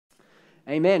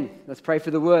Amen. Let's pray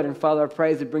for the word. And Father, I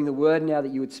pray as I bring the word now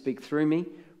that you would speak through me.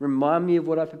 Remind me of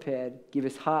what I prepared. Give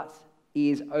us hearts,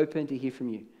 ears open to hear from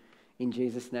you. In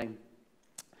Jesus' name.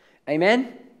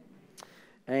 Amen.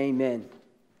 Amen.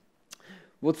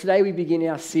 Well, today we begin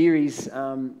our series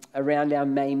around our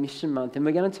May Mission Month, and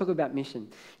we're going to talk about mission.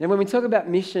 And when we talk about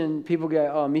mission, people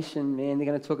go, oh, mission, man, they're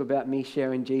going to talk about me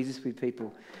sharing Jesus with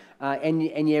people.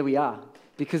 And yeah, we are,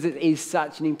 because it is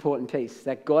such an important piece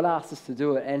that God asked us to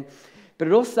do it. But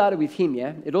it all started with Him,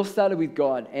 yeah? It all started with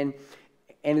God,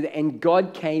 and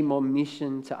God came on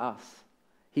mission to us.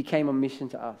 He came on mission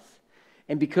to us.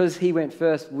 And because He went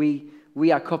first, we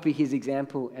are copy His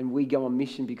example, and we go on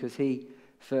mission because He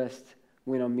first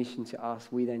went on mission to us.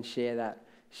 We then share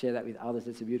that with others.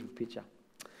 It's a beautiful picture.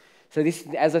 So this,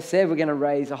 as I said, we're going to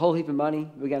raise a whole heap of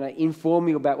money. We're going to inform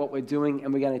you about what we're doing,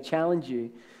 and we're going to challenge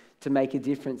you to make a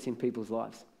difference in people's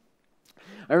lives.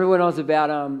 I remember when I was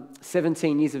about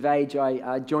 17 years of age,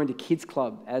 I joined a kids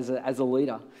club as a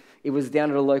leader. It was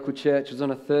down at a local church. It was on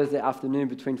a Thursday afternoon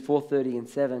between 4:30 and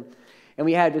 7. And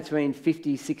we had between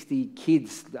 50, 60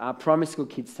 kids, primary school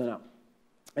kids turn up.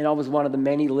 And I was one of the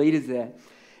many leaders there.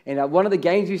 And one of the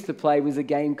games we used to play was a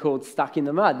game called Stuck in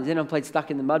the Mud. Has anyone played Stuck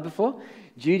in the Mud before?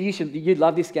 Judy, you'd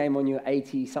love this game on your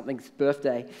 80-something's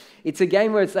birthday. It's a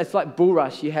game where it's like bull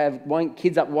rush. You have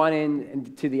kids up one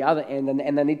end to the other end,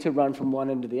 and they need to run from one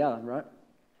end to the other, right?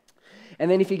 And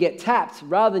then if you get tapped,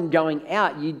 rather than going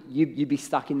out, you'd be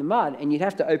stuck in the mud, and you'd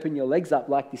have to open your legs up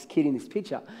like this kid in this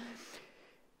picture.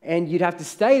 And you'd have to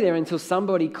stay there until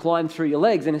somebody climbed through your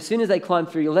legs. And as soon as they climbed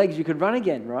through your legs, you could run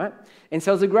again, right? And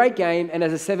so it was a great game. And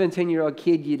as a 17-year-old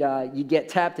kid, you'd get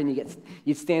tapped and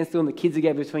you'd stand still and the kids would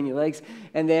go between your legs.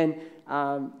 And then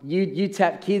you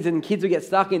tap kids and kids would get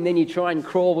stuck and then you try and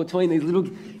crawl between these little...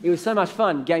 It was so much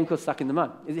fun. Game called Stuck in the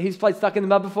Mud. Who's played Stuck in the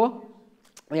Mud before?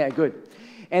 Yeah, good.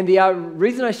 And the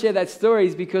reason I share that story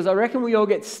is because I reckon we all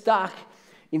get stuck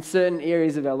in certain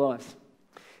areas of our lives.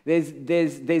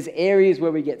 There's areas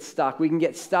where we get stuck. We can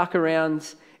get stuck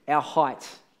around our height.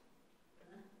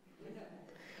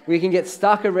 We can get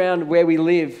stuck around where we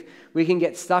live. We can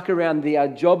get stuck around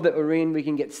the job that we're in. We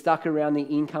can get stuck around the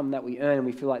income that we earn, and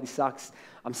we feel like this sucks.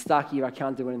 I'm stuck here. I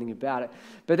can't do anything about it.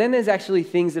 But then there's actually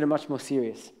things that are much more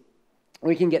serious.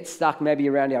 We can get stuck maybe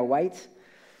around our weight.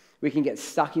 We can get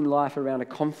stuck in life around a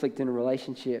conflict in a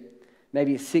relationship,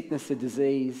 maybe a sickness, a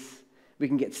disease. We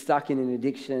can get stuck in an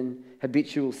addiction,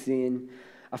 habitual sin,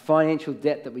 a financial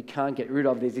debt that we can't get rid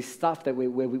of. There's this stuff that where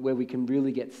we can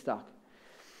really get stuck.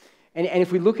 And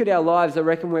if we look at our lives, I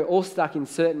reckon we're all stuck in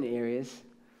certain areas.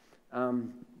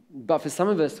 But for some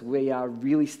of us, we are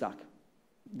really stuck.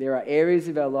 There are areas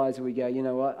of our lives where we go, you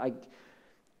know what,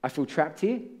 I feel trapped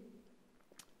here.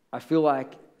 I feel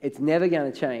like it's never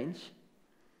going to change.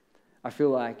 I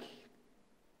feel like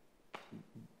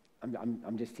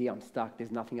I'm just here, I'm stuck,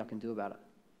 there's nothing I can do about it.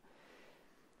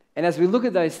 And as we look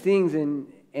at those things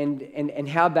and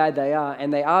how bad they are,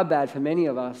 and they are bad for many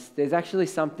of us, there's actually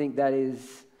something that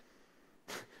is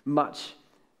much,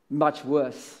 much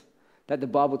worse that the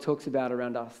Bible talks about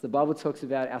around us. The Bible talks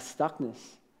about our stuckness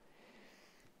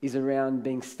is around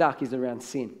being stuck, is around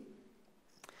sin.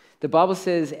 The Bible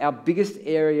says our biggest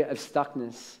area of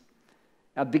stuckness,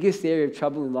 our biggest area of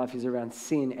trouble in life is around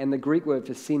sin, and the Greek word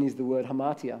for sin is the word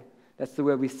hamartia. That's the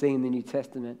word we see in the New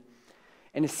Testament.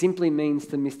 And it simply means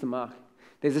to miss the mark.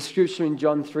 There's a scripture in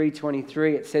John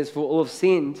 3:23. It says, for all have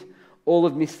sinned, all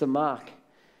have missed the mark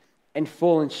and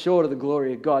fallen short of the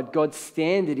glory of God. God's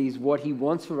standard is what He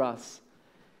wants for us.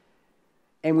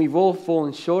 And we've all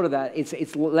fallen short of that.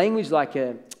 It's language like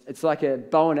a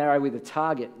bow and arrow with a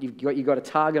target. You've got a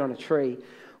target on a tree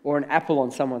or an apple on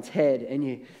someone's head, and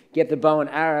you get the bow and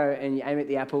arrow and you aim at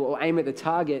the apple or aim at the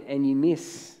target and you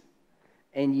miss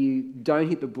and you don't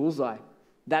hit the bullseye.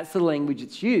 That's the language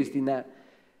it's used, in that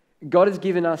God has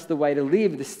given us the way to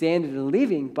live, the standard of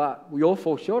living, but we all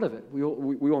fall short of it. We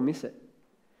all miss it.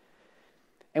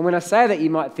 And when I say that, you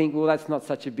might think, well, that's not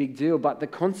such a big deal, but the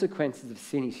consequences of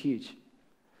sin is huge.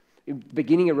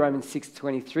 Beginning of Romans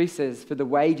 6:23 says, for the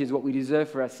wages, what we deserve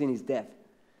for our sin is death.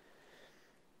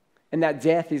 And that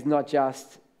death is not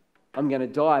just, I'm going to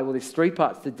die. Well, there's three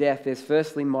parts to death. There's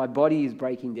firstly, my body is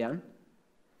breaking down.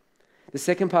 The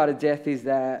second part of death is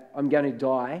that I'm going to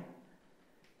die.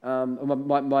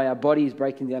 My body is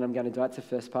breaking down, I'm going to die. It's the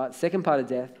first part. Second part of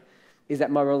death is that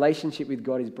my relationship with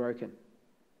God is broken.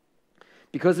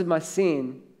 Because of my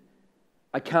sin,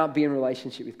 I can't be in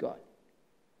relationship with God.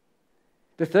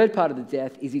 The third part of the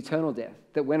death is eternal death.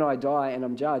 That when I die and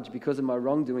I'm judged because of my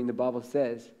wrongdoing, the Bible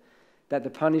says that the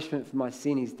punishment for my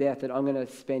sin is death, that I'm going to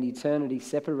spend eternity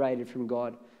separated from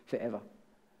God forever.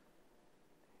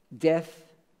 Death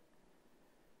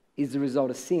is the result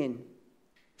of sin,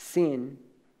 sin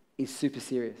is super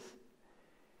serious.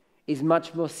 Is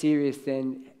much more serious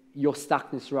than your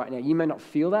stuckness right now. You may not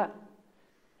feel that,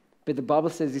 but the Bible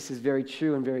says this is very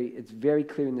true and it's very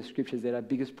clear in the scriptures that our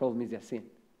biggest problem is our sin.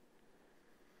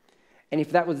 And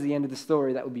if that was the end of the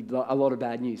story, that would be a lot of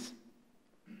bad news.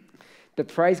 But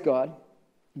praise God,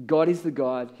 God is the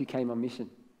God who came on mission.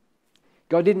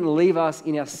 God didn't leave us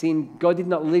in our sin. God did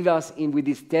not leave us with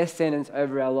this death sentence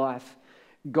over our life.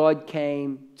 God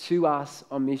came to us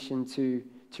on mission to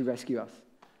rescue us.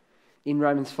 In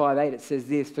Romans 5:8 it says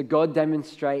this, "For God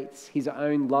demonstrates his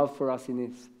own love for us in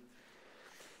this,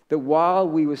 that while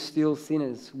we were still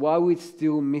sinners, while we were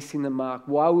still missing the mark,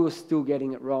 while we were still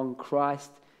getting it wrong,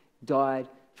 Christ died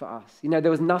for us." You know, there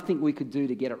was nothing we could do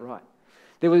to get it right.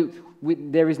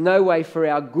 There is no way for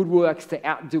our good works to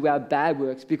outdo our bad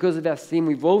works. Because of our sin,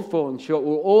 we've all fallen short.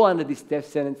 We're all under this death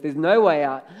sentence. There's no way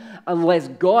out unless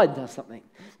God does something.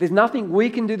 There's nothing we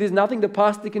can do. There's nothing the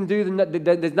pastor can do.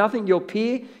 There's nothing your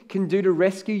peer can do to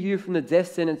rescue you from the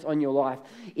death sentence on your life.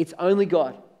 It's only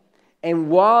God. And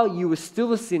while you were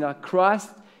still a sinner,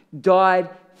 Christ died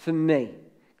for me.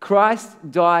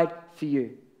 Christ died for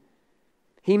you.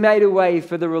 He made a way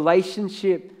for the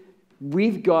relationship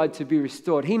with God to be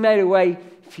restored. He made a way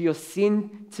for your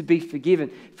sin to be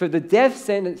forgiven, for the death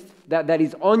sentence that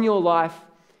is on your life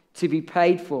to be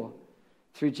paid for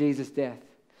through Jesus' death.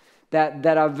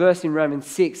 That our verse in Romans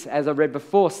 6, as I read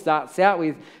before, starts out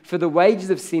with, "For the wages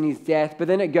of sin is death," but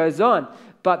then it goes on,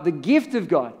 "But the gift of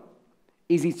God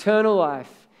is eternal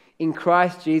life in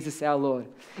Christ Jesus our Lord."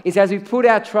 It's as we put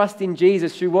our trust in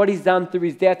Jesus through what he's done through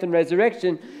his death and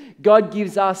resurrection, God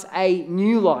gives us a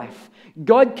new life.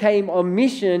 God came on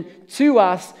mission to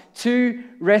us to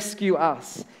rescue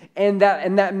us. And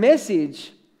that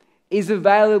message is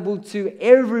available to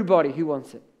everybody who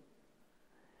wants it.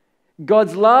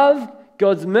 God's love,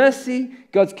 God's mercy,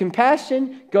 God's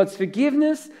compassion, God's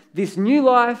forgiveness, this new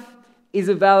life is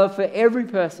available for every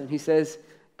person who says,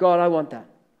 "God, I want that.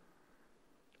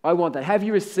 I want that." Have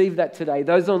you received that today?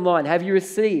 Those online, have you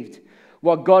received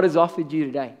what God has offered you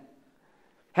today?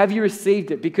 Have you received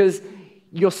it? Because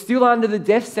you're still under the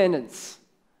death sentence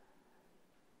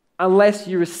unless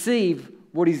you receive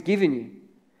what he's given you.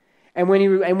 And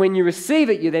when you receive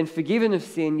it, you're then forgiven of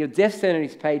sin, your death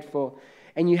sentence is paid for,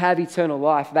 and you have eternal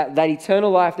life. That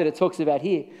eternal life that it talks about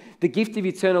here, the gift of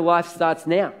eternal life starts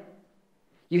now.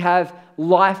 You have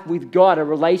life with God, a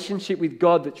relationship with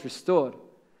God that's restored.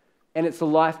 And it's a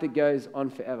life that goes on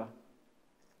forever.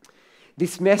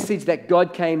 This message that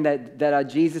God came, that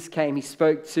Jesus came, he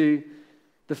spoke to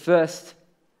the first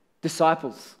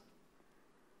disciples.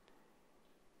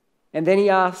 And then he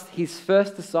asked his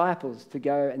first disciples to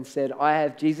go and said,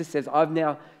 Jesus says, "I've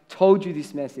now told you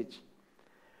this message.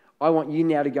 I want you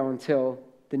now to go and tell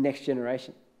the next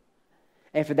generation.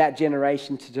 And for that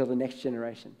generation to tell the next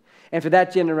generation. And for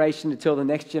that generation to tell the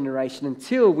next generation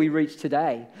until we reach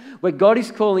today, where God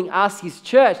is calling us, his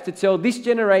church, to tell this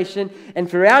generation and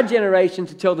for our generation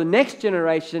to tell the next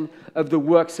generation of the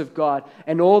works of God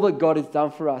and all that God has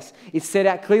done for us. It's set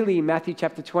out clearly in Matthew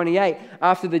chapter 28.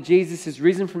 After that Jesus has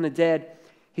risen from the dead,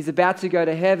 he's about to go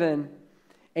to heaven,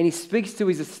 and he speaks to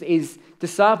his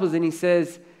disciples, and he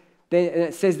says,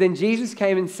 then Jesus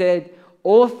came and said,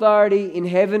 "All authority in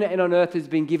heaven and on earth has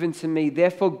been given to me.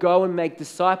 Therefore go and make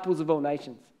disciples of all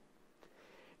nations."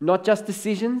 Not just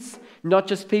decisions, not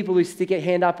just people who stick a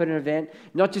hand up at an event,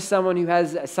 not just someone who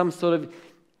has some sort of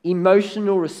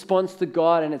emotional response to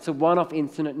God and it's a one-off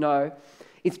incident. No,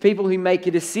 it's people who make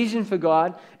a decision for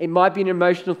God. It might be an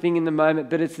emotional thing in the moment,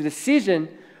 but it's a decision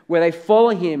where they follow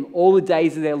him all the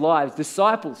days of their lives.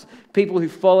 Disciples, people who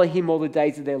follow him all the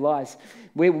days of their lives.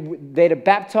 They're to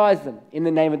baptize them in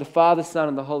the name of the Father, Son,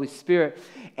 and the Holy Spirit,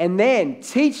 and then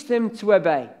teach them to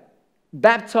obey.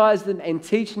 Baptize them and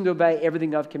teach them to obey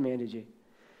everything I've commanded you.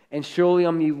 And surely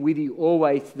I'm with you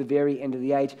always to the very end of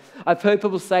the age. I've heard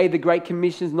people say the Great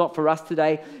Commission is not for us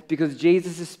today because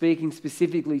Jesus is speaking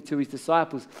specifically to his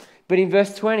disciples. But in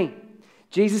verse 20,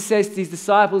 Jesus says to his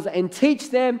disciples, "And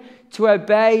teach them to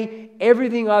obey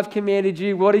everything I've commanded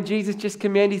you." What did Jesus just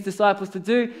command his disciples to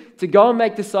do? To go and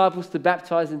make disciples, to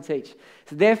baptize and teach.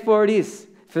 So therefore it is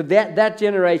for that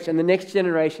generation, the next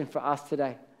generation, for us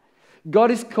today.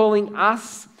 God is calling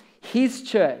us, his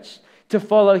church, to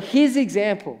follow his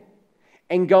example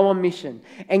and go on mission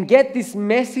and get this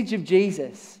message of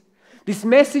Jesus, this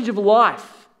message of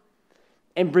life,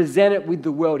 and present it with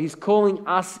the world. He's calling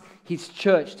us, his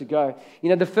church, to go. You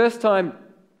know, the first time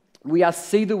we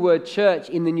see the word church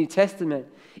in the New Testament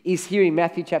is here in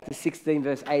Matthew chapter 16,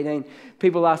 verse 18.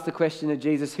 People ask the question of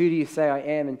Jesus, who do you say I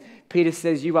am? And Peter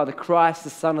says, you are the Christ,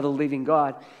 the Son of the living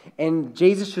God. And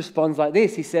Jesus responds like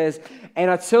this. He says,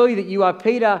 and I tell you that you are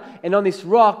Peter, and on this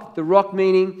rock, the rock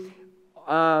meaning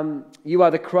you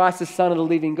are the Christ, the Son of the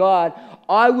living God,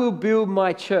 I will build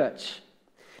my church.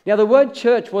 Now, the word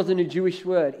church wasn't a Jewish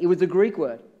word. It was a Greek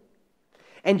word.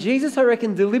 And Jesus, I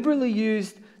reckon, deliberately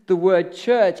used the word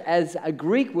church as a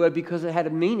Greek word because it had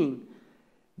a meaning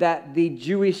that the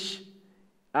Jewish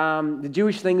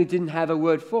language didn't have a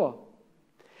word for.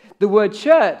 The word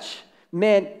church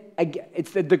meant,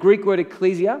 it's the Greek word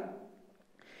ecclesia,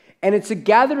 and it's a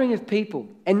gathering of people.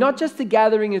 And not just a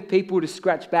gathering of people to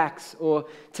scratch backs or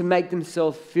to make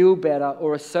themselves feel better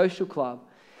or a social club.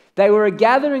 They were a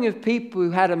gathering of people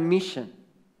who had a mission.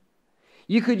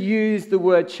 You could use the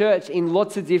word church in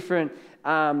lots of different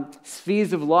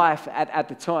spheres of life at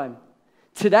the time.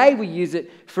 Today we use it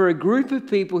for a group of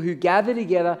people who gather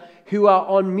together who are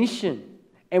on mission.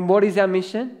 And what is our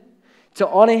mission? To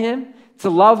honor Him, to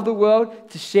love the world,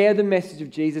 to share the message of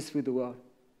Jesus with the world.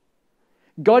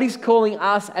 God is calling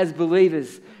us as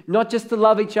believers not just to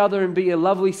love each other and be a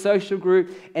lovely social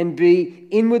group and be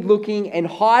inward looking and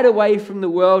hide away from the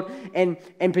world and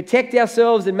protect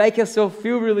ourselves and make ourselves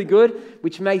feel really good,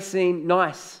 which may seem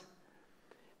nice.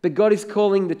 But God is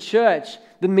calling the church,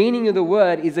 the meaning of the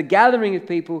word is a gathering of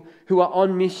people who are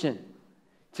on mission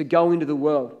to go into the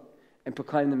world and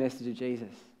proclaim the message of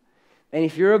Jesus. And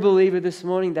if you're a believer this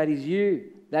morning, that is you,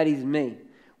 that is me.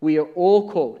 We are all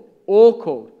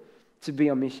called to be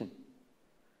on mission.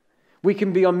 We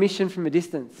can be on mission from a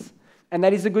distance, and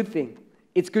that is a good thing.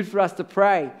 It's good for us to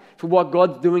pray for what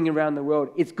God's doing around the world.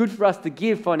 It's good for us to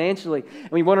give financially,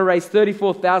 and we want to raise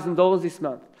 $34,000 this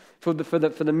month for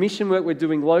the mission work we're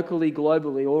doing locally,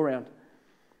 globally, all around.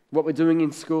 What we're doing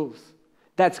in schools.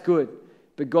 That's good,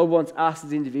 but God wants us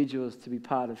as individuals to be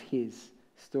part of His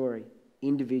story,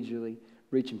 individually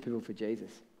reaching people for Jesus.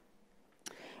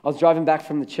 I was driving back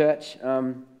from the church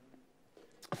a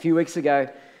few weeks ago,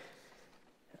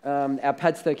 our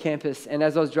Padstow campus, and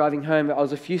as I was driving home, I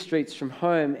was a few streets from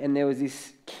home, and there was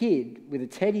this kid with a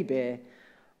teddy bear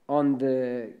on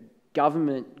the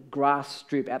government grass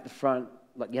strip at the front.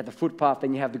 Like you have the footpath,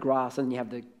 then you have the grass, and you have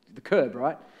the curb,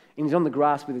 right? And he's on the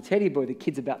grass with a teddy bear. The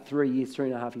kid's about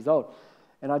 3.5 years old.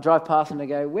 And I drive past him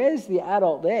and I go, where's the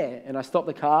adult there? And I stop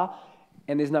the car,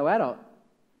 and there's no adult.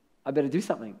 I better do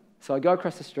something. So I go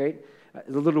across the street.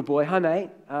 There's a little boy. Hi, mate.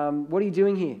 What are you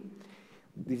doing here?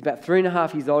 He's about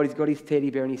 3.5 years old. He's got his teddy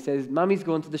bear, and he says, Mummy's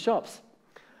gone to the shops.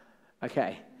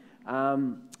 Okay.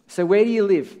 So where do you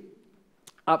live?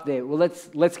 Up there. Well,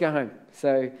 let's go home.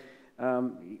 So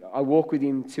I walk with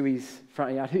him to his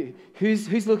front yard.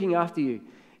 Who's looking after you?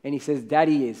 And he says,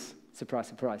 Daddy is. Surprise,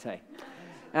 surprise, hey.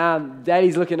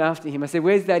 Daddy's looking after him. I said,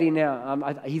 where's Daddy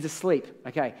now? He's asleep.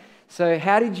 Okay. So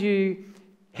how did you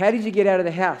get out of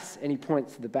the house? And he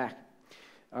points to the back.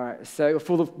 All right, so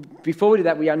before we do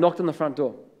that, we knocked on the front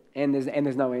door, and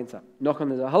there's no answer. Knock on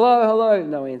the door, hello,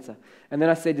 no answer. And then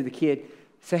I said to the kid,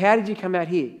 so how did you come out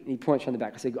here? And he points from the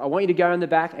back. I said, I want you to go in the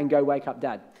back and go wake up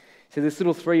Dad. So this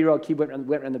little 3-year-old kid went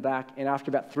around the back, and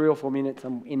after about 3 or 4 minutes,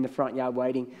 I'm in the front yard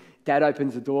waiting. Dad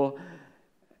opens the door,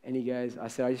 and he goes, I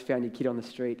said, I just found your kid on the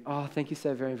street. Oh, thank you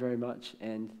so very, very much.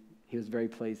 And he was very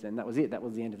pleased, and that was it. That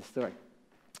was the end of the story.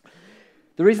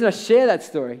 The reason I share that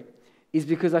story is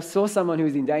because I saw someone who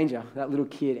was in danger, that little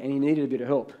kid, and he needed a bit of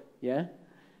help. Yeah,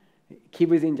 kid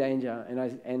was in danger,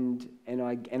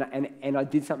 and I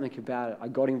did something about it. I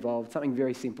got involved, something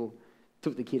very simple.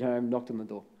 Took the kid home, knocked on the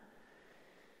door.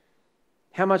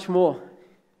 How much more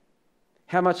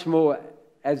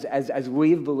as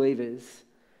we believers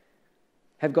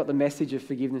have got the message of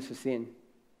forgiveness for sin,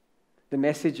 the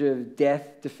message of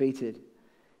death defeated,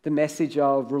 the message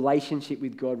of relationship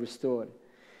with God restored,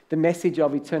 the message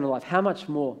of eternal life. How much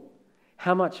more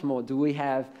do we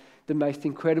have the most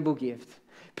incredible gift?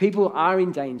 People are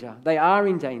in danger. They are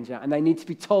in danger, and they need to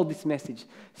be told this message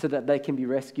so that they can be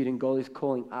rescued, and God is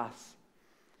calling us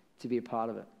to be a part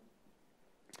of it.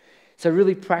 So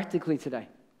really practically today,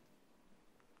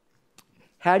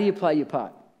 how do you play your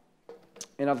part?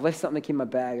 And I've left something in my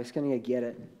bag. I'm just going to go get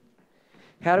it.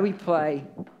 How do we play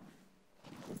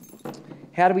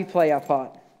our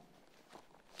part?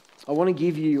 I want to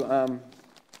give you,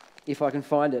 if I can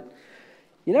find it.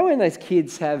 You know when those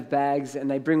kids have bags and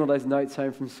they bring all those notes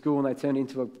home from school and they turn it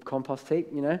into a compost heap,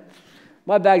 you know?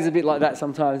 My bag's a bit like that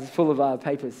sometimes. It's full of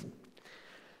papers.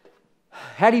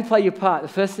 How do you play your part? The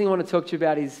first thing I want to talk to you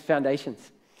about is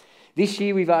foundations. This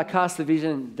year we've cast the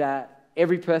vision that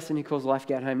every person who calls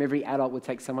Lifegate home, every adult would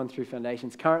take someone through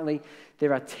Foundations. Currently,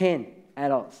 there are 10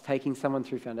 adults taking someone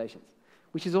through Foundations,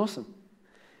 which is awesome.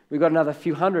 We've got another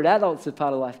few hundred adults as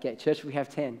part of Lifegate Church. We have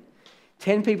 10.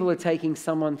 10 people are taking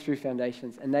someone through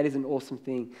Foundations, and that is an awesome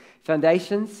thing.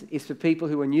 Foundations is for people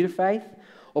who are new to faith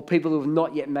or people who have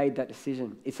not yet made that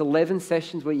decision. It's 11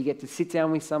 sessions where you get to sit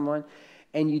down with someone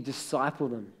and you disciple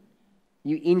them.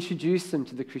 You introduce them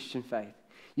to the Christian faith.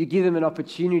 You give them an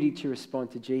opportunity to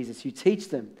respond to Jesus. You teach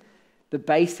them the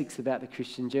basics about the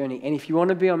Christian journey. And if you want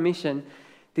to be on mission,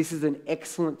 this is an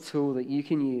excellent tool that you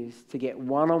can use to get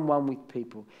one-on-one with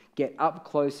people, get up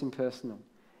close and personal,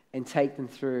 and take them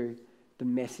through the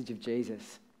message of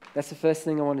Jesus. That's the first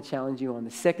thing I want to challenge you on.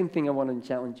 The second thing I want to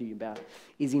challenge you about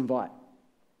is invite.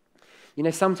 You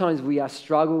know, sometimes we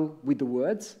struggle with the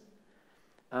words.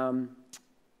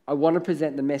 I want to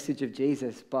present the message of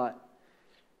Jesus, but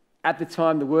at the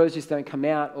time the words just don't come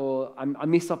out, or I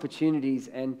miss opportunities.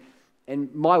 And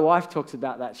my wife talks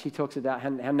about that. She talks about how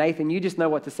Nathan, you just know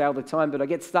what to say all the time, but I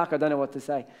get stuck, I don't know what to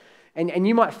say. And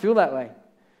you might feel that way.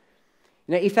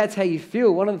 You know, if that's how you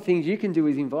feel, one of the things you can do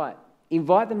is invite.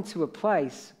 Invite them to a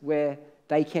place where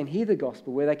they can hear the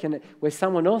gospel, where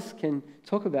someone else can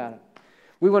talk about it.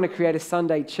 We want to create a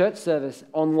Sunday church service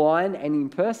online and in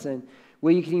person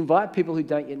where you can invite people who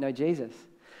don't yet know Jesus,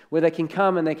 where they can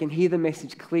come and they can hear the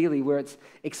message clearly, where it's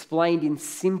explained in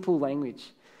simple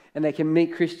language, and they can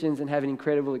meet Christians and have an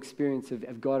incredible experience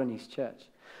of God and his church.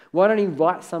 Why don't you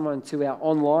invite someone to our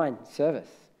online service?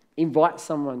 Invite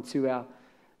someone to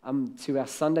our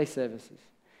Sunday services.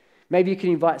 Maybe you can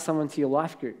invite someone to your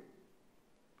life group,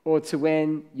 or to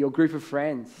when your group of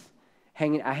friends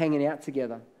are hanging out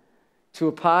together, to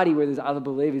a party where there's other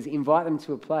believers. Invite them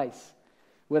to a place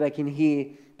where they can hear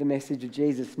the message of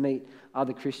Jesus, meet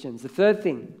other Christians. The third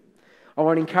thing, I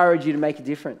want to encourage you to make a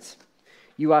difference.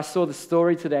 You saw the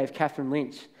story today of Catherine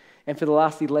Lynch, and for the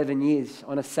last 11 years,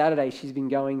 on a Saturday, she's been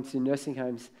going to nursing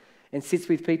homes and sits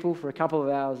with people for a couple of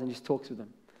hours and just talks with them.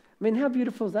 I mean, how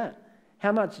beautiful is that?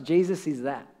 How much Jesus is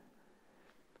that?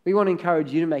 We want to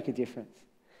encourage you to make a difference.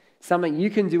 Something you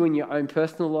can do in your own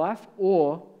personal life,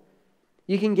 or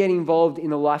you can get involved in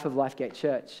the life of Lifegate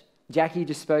Church. Jackie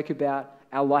just spoke about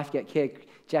our Lifegate Care.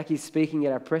 Jackie's speaking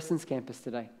at our Prestons campus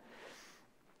today.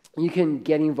 You can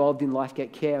get involved in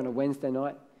Lifegate Care on a Wednesday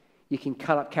night. You can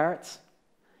cut up carrots.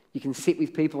 You can sit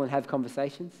with people and have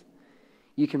conversations.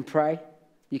 You can pray.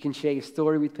 You can share your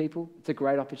story with people. It's a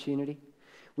great opportunity.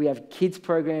 We have kids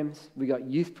programs. We got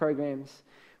youth programs.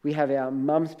 We have our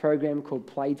mums program called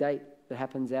Playdate that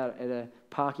happens out at a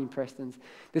park in Prestons.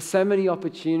 There's so many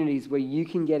opportunities where you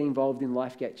can get involved in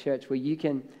Lifegate Church, where you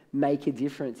can make a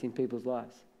difference in people's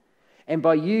lives. And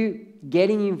by you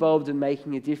getting involved and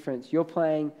making a difference, you're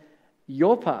playing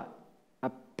your part,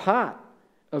 a part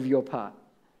of your part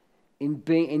in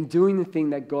doing the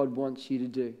thing that God wants you to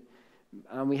do.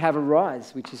 We have a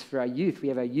Rise, which is for our youth. We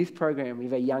have our youth program. We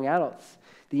have our young adults.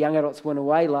 The young adults went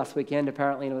away last weekend,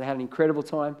 apparently, and they had an incredible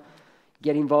time.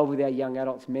 Get involved with our young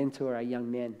adults, mentor our young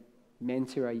men,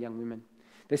 mentor our young women.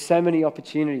 There's so many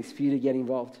opportunities for you to get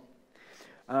involved.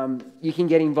 You can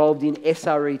get involved in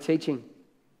SRE teaching,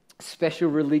 special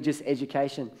religious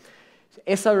education.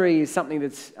 SRE is something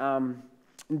that's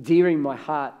dear in my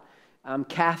heart.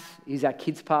 Kath, who's our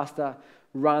kids pastor,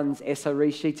 runs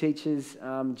SRE. She teaches,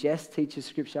 Jess teaches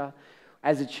scripture.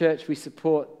 As a church, we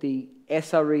support the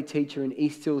SRE teacher in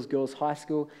East Hills Girls High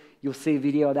School. You'll see a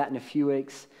video of that in a few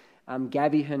weeks.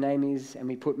 Gabby, her name is, and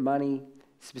we put money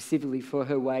specifically for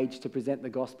her wage to present the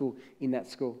gospel in that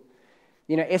school.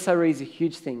 You know, SRE is a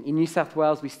huge thing. In New South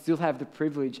Wales, we still have the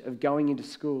privilege of going into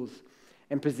schools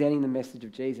and presenting the message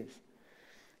of Jesus.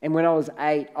 And when I was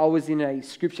 8, I was in a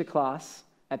scripture class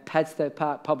at Padstow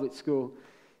Park Public School,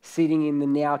 sitting in the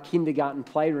now kindergarten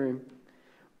playroom,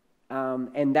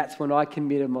 and that's when I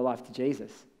committed my life to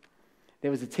Jesus.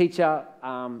 There was a teacher,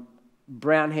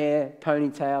 brown hair,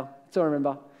 ponytail, that's all I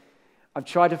remember. I've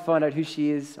tried to find out who she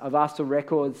is. I've asked for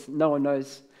records. No one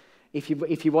knows. If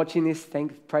you're watching this,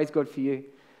 praise God for you.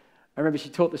 I remember she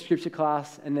taught the scripture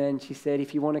class, and then she said,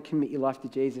 if you want to commit your life to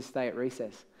Jesus, stay at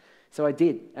recess. So I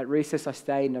did. At recess, I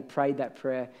stayed and I prayed that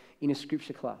prayer in a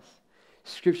scripture class.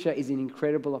 Scripture is an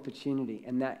incredible opportunity.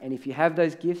 And if you have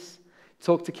those gifts,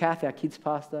 talk to Kath, our kids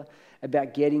pastor,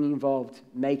 about getting involved,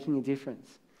 making a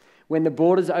difference. When the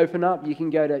borders open up, you can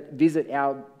go to visit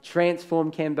our Transform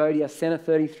Cambodia Centre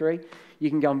 33. You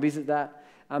can go and visit that.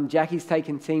 Jackie's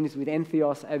taken teams with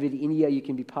Entheos over to India. You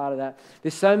can be part of that.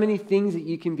 There's so many things that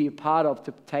you can be a part of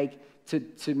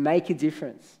to make a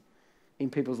difference in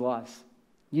people's lives.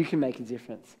 You can make a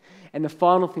difference. And the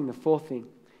final thing, the fourth thing,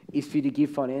 is for you to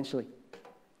give financially.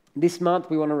 This month,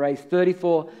 we want to raise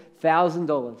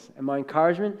 $34,000. And my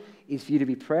encouragement is for you to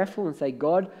be prayerful and say,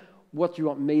 God, what do you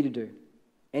want me to do?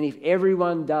 And if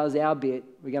everyone does our bit,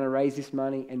 we're going to raise this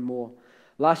money and more.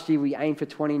 Last year, we aimed for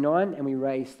 29 and we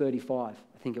raised 35,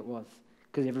 I think it was,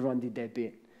 because everyone did their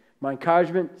bit. My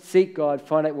encouragement, seek God,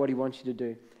 find out what he wants you to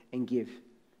do, and give.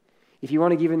 If you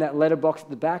want to give in that letterbox at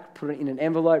the back, put it in an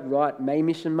envelope, write May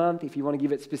Mission Month. If you want to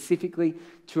give it specifically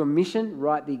to a mission,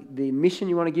 write the mission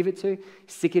you want to give it to,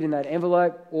 stick it in that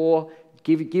envelope, or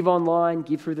give online,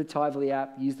 give through the Tithely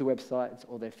app, use the website, it's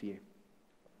all there for you.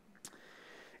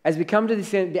 As we come to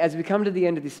the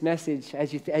end of this message,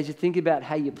 as you think about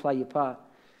how you play your part,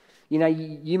 you know,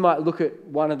 you might look at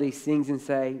one of these things and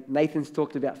say, Nathan's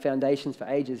talked about foundations for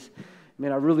ages.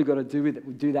 Man, I really got to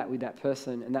do that with that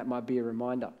person, and that might be a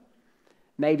reminder.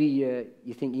 Maybe you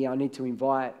think, I need to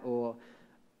invite, or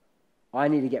I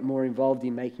need to get more involved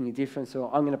in making a difference,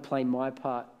 or I'm going to play my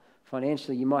part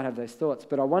financially. You might have those thoughts,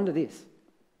 but I wonder this.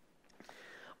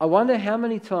 I wonder how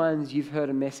many times you've heard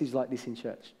a message like this in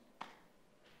church.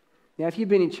 Now, if you've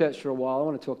been in church for a while, I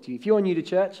want to talk to you. If you're new to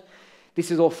church, this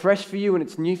is all fresh for you and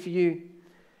it's new for you.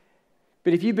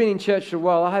 But if you've been in church for a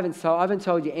while, I haven't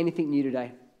told you anything new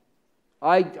today.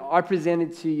 I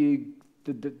presented to you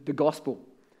the gospel,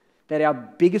 that our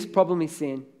biggest problem is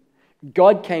sin.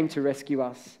 God came to rescue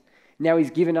us. Now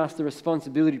he's given us the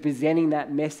responsibility of presenting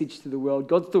that message to the world.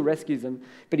 God still rescues them,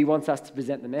 but he wants us to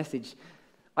present the message.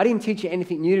 I didn't teach you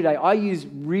anything new today. I used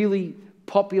really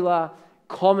popular,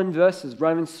 common verses,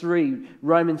 Romans 3,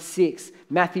 Romans 6,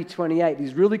 Matthew 28,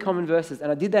 these really common verses. And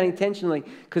I did that intentionally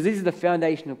because these are the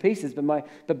foundational pieces.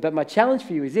 But my challenge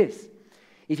for you is this.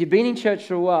 If you've been in church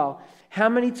for a while, how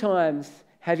many times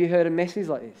have you heard a message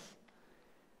like this?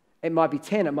 It might be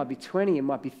 10, it might be 20, it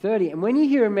might be 30. And when you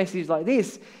hear a message like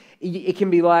this, it can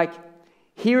be like,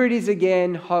 here it is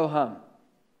again, ho-hum.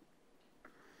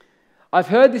 I've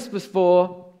heard this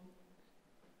before.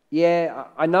 Yeah,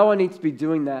 I know I need to be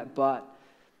doing that, but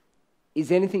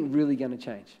is anything really going to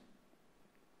change?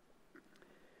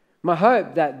 My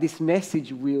hope that this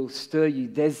message will stir you.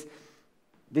 There's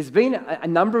been a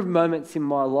number of moments in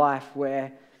my life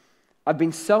where I've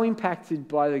been so impacted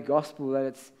by the gospel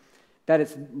that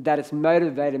it's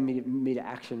motivated me to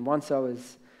action. Once I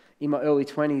was in my early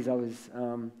 20s, I was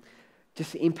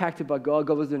just impacted by God.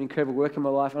 God was doing incredible work in my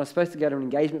life, and I was supposed to go to an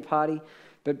engagement party,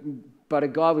 but a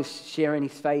guy was sharing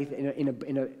his faith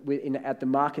at the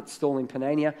market stall in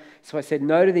Panania. So I said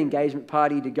no to the engagement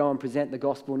party to go and present the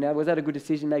gospel. Now, was that a good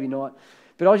decision? Maybe not.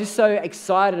 But I was just so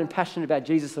excited and passionate about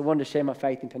Jesus, I wanted to share my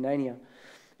faith in Panania.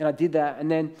 And I did that. And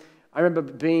then I remember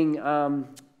being a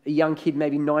young kid,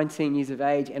 maybe 19 years of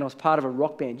age, and I was part of a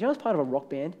rock band. Do you know I was part of a rock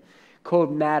band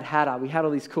called Mad Hatter? We had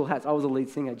all these cool hats. I was a lead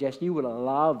singer. Jess, you would have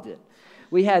loved it.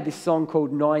 We had this song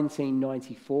called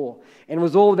 1994, and it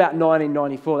was all about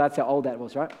 1994. That's how old that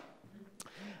was, right?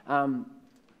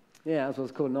 Yeah, that's what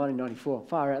it's called, 1994.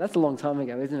 Far out. That's a long time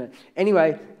ago, isn't it?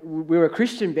 Anyway, we were a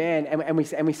Christian band, and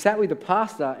we sat with the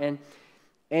pastor,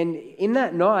 and in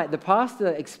that night, the pastor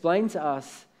explained to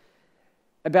us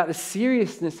about the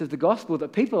seriousness of the gospel,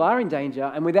 that people are in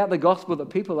danger, and without the gospel, that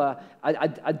people are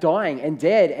dying and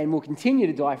dead and will continue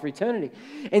to die for eternity.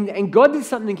 And God did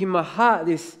something in my heart,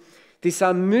 this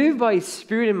moved by his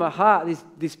spirit in my heart,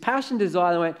 this passion,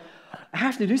 desire, and I went, I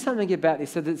have to do something about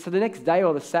this. So the next day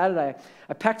or the Saturday,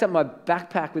 I packed up my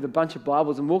backpack with a bunch of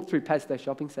Bibles and walked through Padstow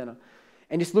Shopping Centre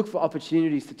and just looked for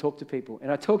opportunities to talk to people.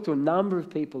 And I talked to a number of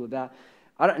people about,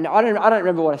 I don't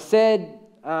remember what I said.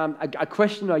 A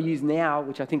question I use now,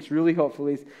 which I think is really helpful,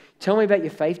 is tell me about your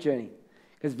faith journey.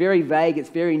 It's very vague, it's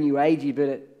very new agey,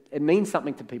 but it means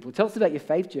something to people. Tell us about your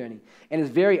faith journey. And it's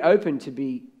very open to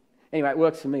be. Anyway, it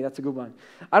works for me. That's a good one.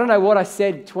 I don't know what I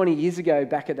said 20 years ago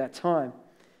back at that time.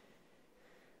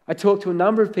 I talked to a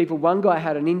number of people. One guy I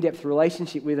had an in-depth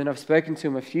relationship with, and I've spoken to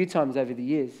him a few times over the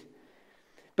years.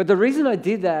 But the reason I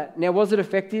did that, now was it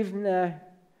effective? No.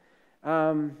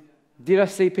 Did I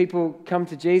see people come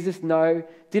to Jesus? No.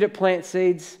 Did it plant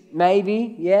seeds?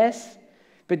 Maybe, yes.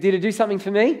 But did it do something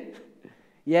for me?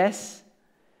 Yes.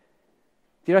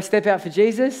 Did I step out for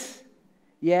Jesus?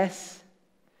 Yes.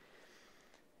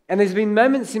 And there's been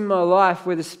moments in my life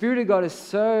where the Spirit of God has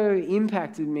so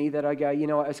impacted me that I go, you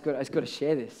know what, I've got to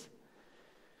share this.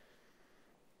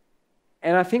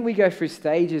 And I think we go through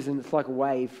stages, and it's like a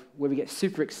wave where we get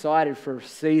super excited for a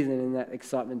season and that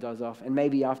excitement dies off. And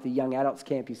maybe after young adults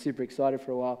camp, you're super excited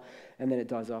for a while and then it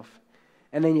dies off.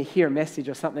 And then you hear a message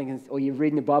or something, or you're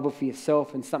reading the Bible for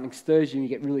yourself and something stirs you and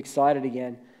you get really excited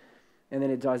again and then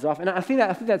it dies off. And I think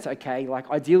that's okay. Like,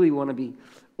 ideally we want to be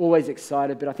always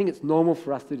excited, but I think it's normal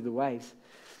for us to do the waves.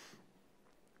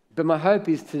 But my hope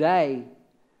is today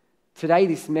today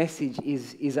this message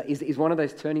is one of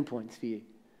those turning points for you.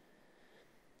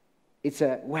 It's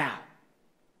a, wow,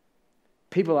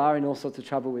 people are in all sorts of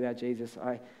trouble without Jesus.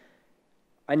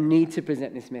 I need to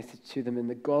present this message to them, and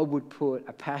that God would put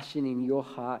a passion in your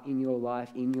heart, in your life,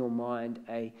 in your mind,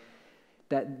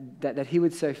 that he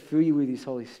would so fill you with his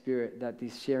Holy Spirit that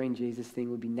this sharing Jesus thing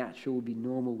would be natural, would be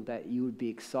normal, that you would be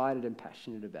excited and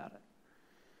passionate about it.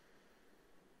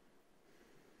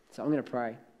 So I'm going to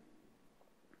pray.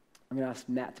 I'm going to ask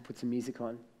Matt to put some music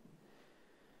on.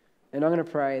 And I'm going to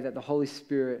pray that the Holy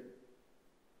Spirit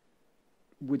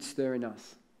would stir in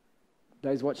us.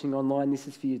 Those watching online, this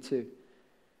is for you too.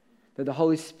 That the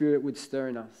Holy Spirit would stir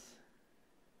in us.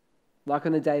 Like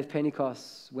on the day of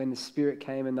Pentecost, when the Spirit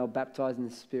came and they were baptized in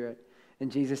the Spirit.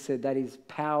 And Jesus said that is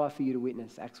power for you to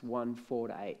witness. Acts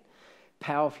 1:4-8.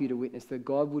 Power for you to witness. That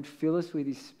God would fill us with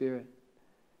his Spirit.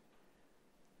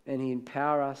 And he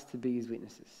empower us to be his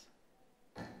witnesses.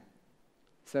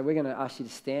 So we're going to ask you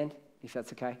to stand, if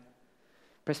that's okay.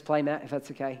 Press play, Matt, if that's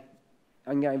okay.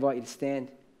 I'm going to invite you to stand.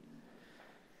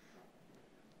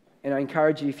 And I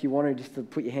encourage you, if you want to, just to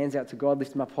put your hands out to God,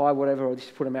 lift them up high, whatever, or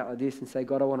just put them out like this and say,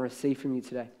 God, I want to receive from you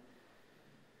today.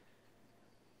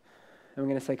 And we're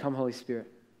going to say, come, Holy Spirit.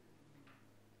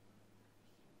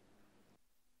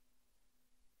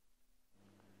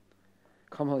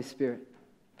 Come, Holy Spirit.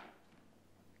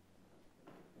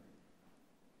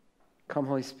 Come,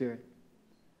 Holy Spirit.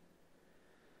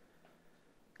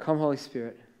 Come, Holy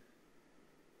Spirit.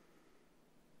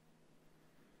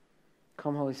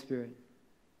 Come, Holy Spirit.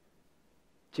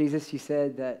 Jesus, you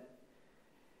said that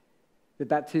the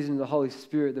baptism of the Holy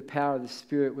Spirit, the power of the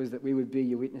Spirit, was that we would be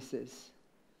your witnesses.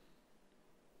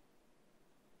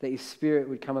 That your Spirit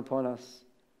would come upon us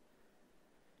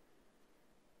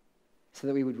so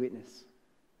that we would witness.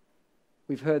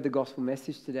 We've heard the gospel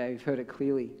message today. We've heard it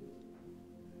clearly.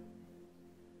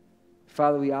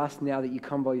 Father, we ask now that you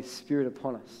come by your Spirit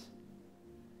upon us.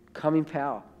 Come in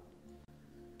power.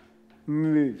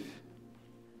 Move.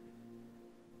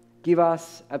 Give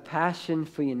us a passion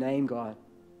for your name, God.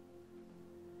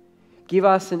 Give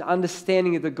us an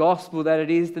understanding of the gospel, that it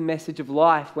is the message of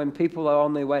life when people are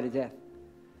on their way to death.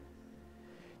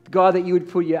 God, that you would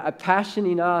put a passion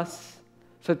in us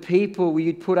for people, where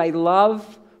you'd put a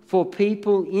love for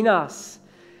people in us,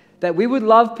 that we would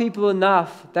love people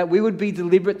enough that we would be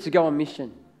deliberate to go on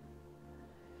mission.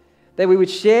 That we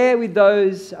would share with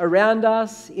those around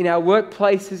us, in our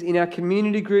workplaces, in our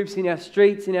community groups, in our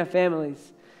streets, in our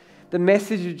families, the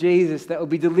message of Jesus, that will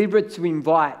be deliberate to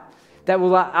invite, that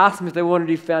will ask them if they want to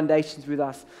do foundations with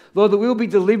us. Lord, that we'll be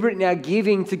deliberate in our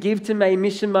giving, to give to May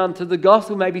Mission Month, so the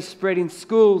gospel may be spread in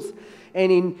schools and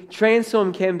in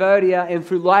Transform Cambodia and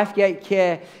through Lifegate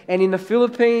Care and in the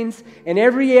Philippines and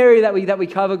every area that we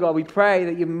cover, God. We pray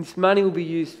that this money will be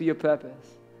used for your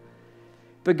purpose.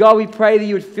 But God, we pray that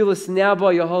you would fill us now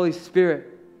by your Holy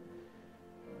Spirit,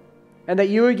 and that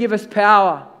you would give us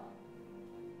power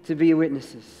to be your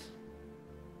witnesses.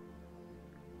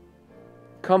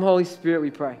 Come, Holy Spirit,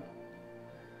 we pray.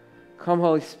 Come,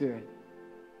 Holy Spirit.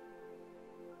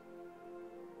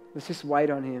 Let's just wait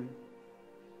on him.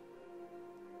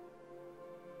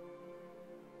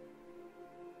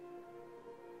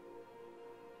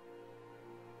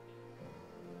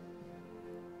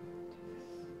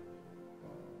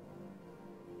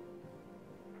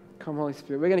 Come, Holy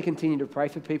Spirit. We're going to continue to pray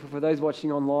for people. For those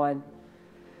watching online,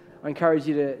 I encourage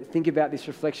you to think about this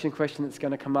reflection question that's going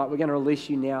to come up. We're going to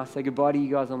release you now. Say goodbye to you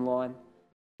guys online.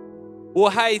 Well,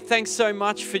 hey, thanks so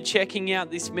much for checking out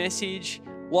this message.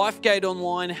 Lifegate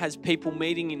Online has people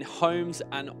meeting in homes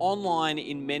and online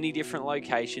in many different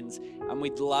locations, and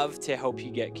we'd love to help you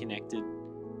get connected.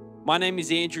 My name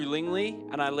is Andrew Lingley,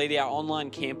 and I lead our online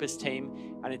campus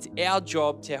team, and it's our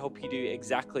job to help you do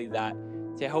exactly that,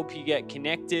 to help you get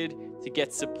connected, to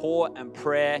get support and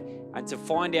prayer, and to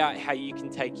find out how you can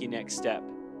take your next step.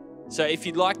 So if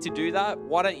you'd like to do that,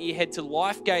 why don't you head to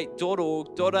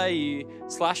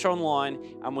lifegate.org.au/online,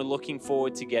 and we're looking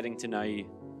forward to getting to know you.